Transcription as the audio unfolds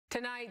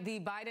Tonight, the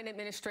Biden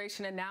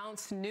administration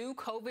announced new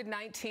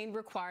COVID-19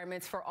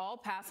 requirements for all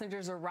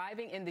passengers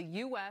arriving in the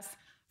U.S.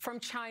 from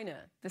China.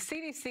 The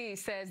CDC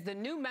says the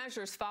new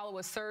measures follow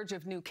a surge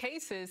of new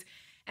cases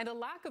and a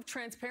lack of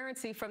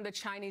transparency from the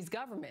Chinese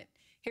government.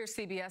 Here's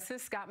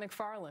CBS's Scott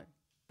MacFarlane.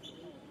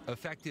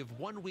 Effective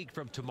 1 week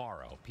from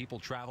tomorrow, people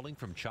traveling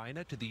from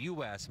China to the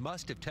U.S.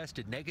 must have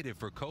tested negative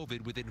for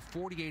COVID within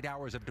 48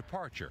 hours of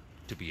departure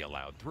to be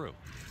allowed through.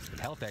 And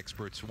health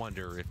experts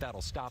wonder if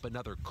that'll stop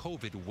another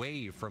COVID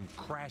wave from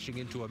crashing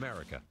into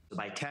America.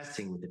 By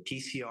testing with a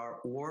PCR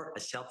or a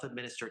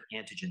self-administered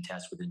antigen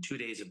test within 2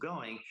 days of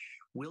going,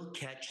 we'll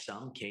catch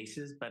some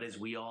cases, but as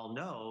we all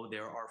know,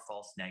 there are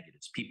false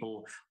negatives.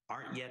 People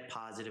aren't yet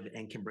positive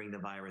and can bring the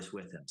virus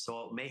with them.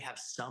 So it may have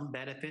some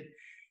benefit.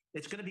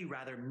 It's going to be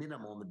rather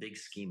minimal in the big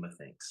scheme of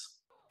things.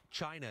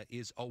 China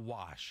is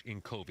awash in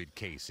COVID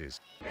cases.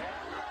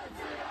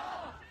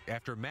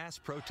 After mass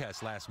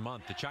protests last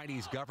month, the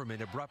Chinese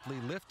government abruptly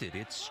lifted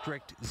its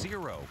strict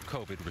zero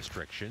COVID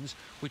restrictions,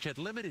 which had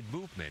limited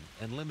movement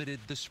and limited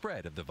the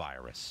spread of the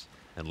virus,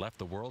 and left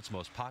the world's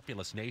most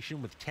populous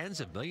nation with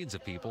tens of millions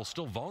of people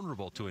still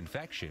vulnerable to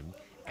infection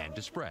and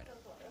to spread.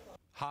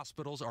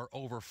 Hospitals are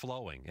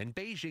overflowing, and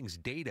Beijing's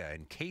data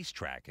and case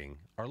tracking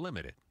are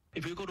limited.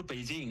 If you go to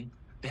Beijing,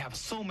 they have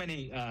so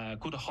many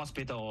good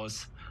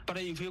hospitals. But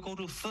if you go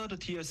to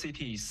third-tier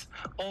cities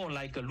or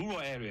like rural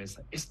areas,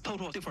 it's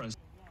total difference.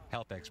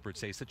 Health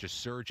experts say such a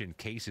surge in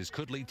cases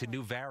could lead to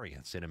new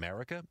variants in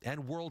America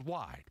and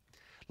worldwide.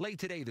 Late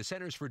today, the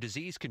Centers for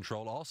Disease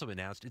Control also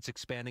announced it's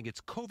expanding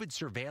its COVID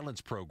surveillance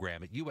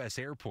program at U.S.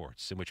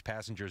 airports, in which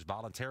passengers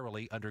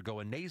voluntarily undergo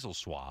a nasal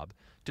swab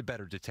to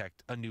better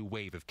detect a new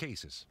wave of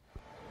cases.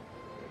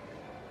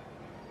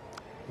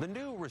 The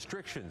new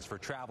restrictions for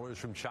travelers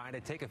from China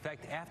take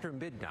effect after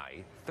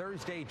midnight,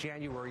 Thursday,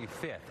 January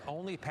 5th.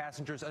 Only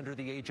passengers under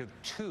the age of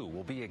 2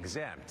 will be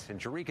exempt. And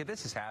Jarika,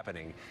 this is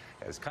happening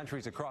as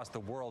countries across the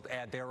world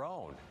add their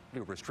own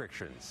new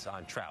restrictions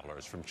on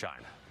travelers from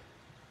China.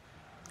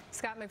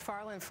 Scott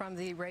MacFarlane from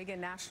the Reagan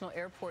National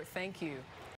Airport, thank you.